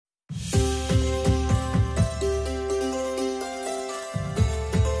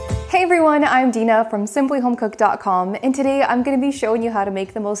Hey everyone, I'm Dina from simplyhomecooked.com, and today I'm going to be showing you how to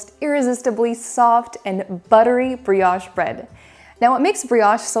make the most irresistibly soft and buttery brioche bread. Now what makes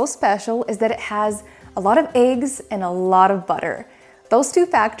brioche so special is that it has a lot of eggs and a lot of butter. Those two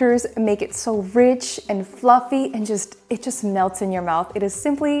factors make it so rich and fluffy and it just melts in your mouth. It is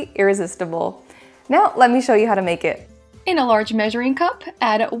simply irresistible. Now let me show you how to make it. In a large measuring cup,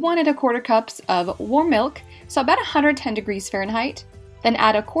 add 1 1/4 cups of warm milk, so about 110 degrees Fahrenheit. Then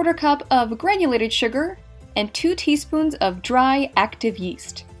add 1/4 cup of granulated sugar and 2 teaspoons of dry active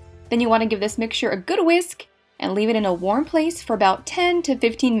yeast. Then you want to give this mixture a good whisk and leave it in a warm place for about 10 to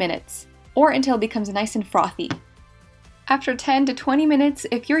 15 minutes, or until it becomes nice and frothy. After 10 to 20 minutes,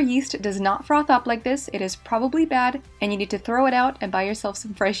 if your yeast does not froth up like this, it is probably bad and you need to throw it out and buy yourself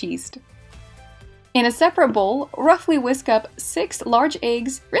some fresh yeast. In a separate bowl, roughly whisk up 6 large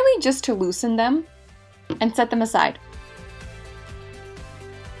eggs, really just to loosen them, and set them aside.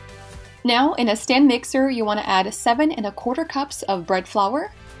 Now, in a stand mixer, you want to add 7 1/4 cups of bread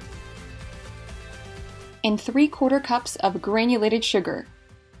flour and 3/4 cups of granulated sugar,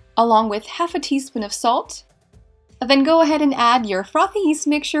 along with half a teaspoon of salt. Then go ahead and add your frothy yeast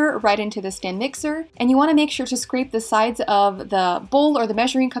mixture right into the stand mixer, and you want to make sure to scrape the sides of the bowl or the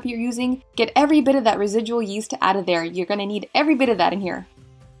measuring cup you're using. Get every bit of that residual yeast out of there. You're going to need every bit of that in here.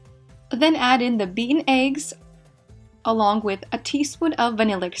 Then add in the beaten eggs, along with a teaspoon of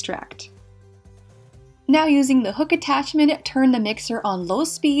vanilla extract. Now using the hook attachment, turn the mixer on low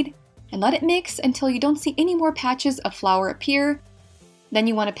speed and let it mix until you don't see any more patches of flour appear. Then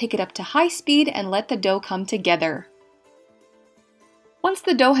you want to pick it up to high speed and let the dough come together. Once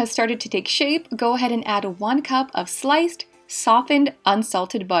the dough has started to take shape, go ahead and add 1 cup of sliced, softened,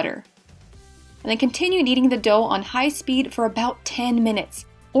 unsalted butter. And then continue kneading the dough on high speed for about 10 minutes,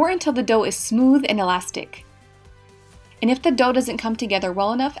 or until the dough is smooth and elastic. And if the dough doesn't come together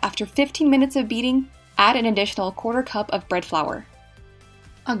well enough after 15 minutes of beating, add an additional 1/4 cup of bread flour.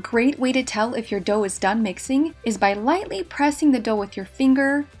 A great way to tell if your dough is done mixing is by lightly pressing the dough with your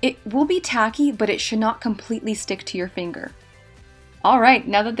finger. It will be tacky, but it should not completely stick to your finger. Alright,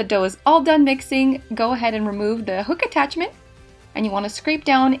 now that the dough is all done mixing, go ahead and remove the hook attachment, and you want to scrape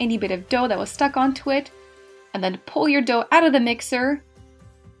down any bit of dough that was stuck onto it, and then pull your dough out of the mixer.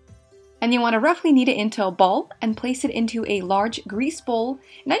 And you want to roughly knead it into a ball and place it into a large grease bowl,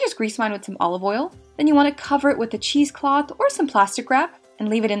 and I just grease mine with some olive oil. Then you want to cover it with a cheesecloth or some plastic wrap and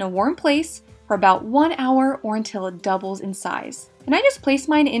leave it in a warm place for about 1 hour or until it doubles in size. And I just place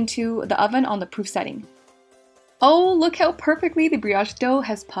mine into the oven on the proof setting. Oh, look how perfectly the brioche dough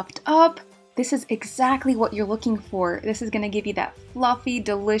has puffed up. This is exactly what you're looking for. This is going to give you that fluffy,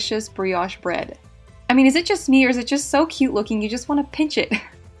 delicious brioche bread. I mean, is it just me or is it just so cute looking you just want to pinch it?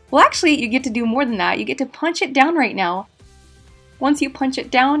 Well, actually, you get to do more than that. You get to punch it down right now. Once you punch it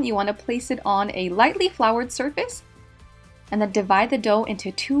down, you want to place it on a lightly floured surface and then divide the dough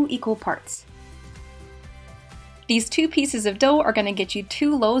into 2 equal parts. These 2 pieces of dough are going to get you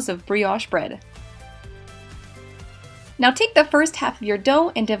 2 loaves of brioche bread. Now take the first half of your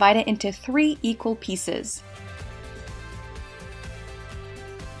dough and divide it into 3 equal pieces.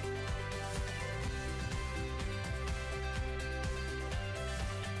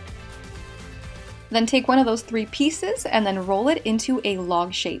 Then take one of those 3 pieces and then roll it into a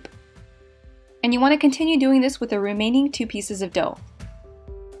log shape. And you want to continue doing this with the remaining 2 pieces of dough.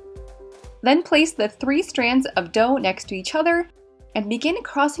 Then place the 3 strands of dough next to each other and begin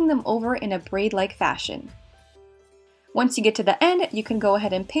crossing them over in a braid-like fashion. Once you get to the end, you can go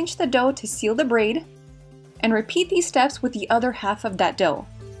ahead and pinch the dough to seal the braid, and repeat these steps with the other half of that dough.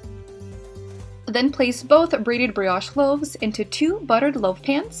 Then place both braided brioche loaves into 2 buttered loaf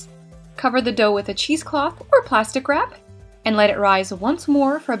pans. Cover the dough with a cheesecloth or plastic wrap, and let it rise once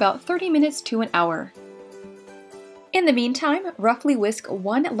more for about 30 minutes to an hour. In the meantime, roughly whisk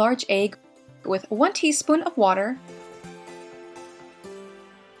 1 large egg with 1 teaspoon of water,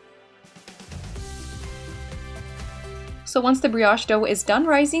 so once the brioche dough is done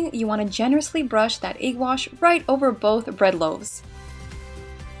rising, you want to generously brush that egg wash right over both bread loaves.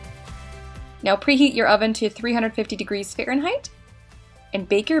 Now preheat your oven to 350 degrees Fahrenheit and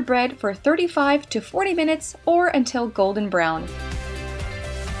bake your bread for 35 to 40 minutes or until golden brown.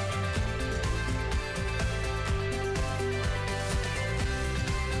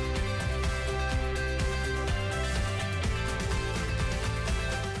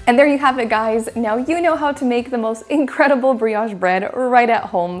 And there you have it, guys. Now you know how to make the most incredible brioche bread right at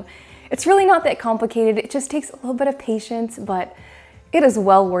home. It's really not that complicated. It just takes a little bit of patience, but it is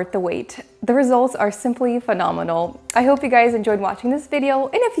well worth the wait. The results are simply phenomenal. I hope you guys enjoyed watching this video,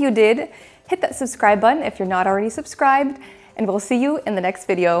 and if you did, hit that subscribe button if you're not already subscribed, and we'll see you in the next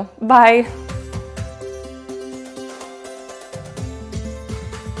video. Bye!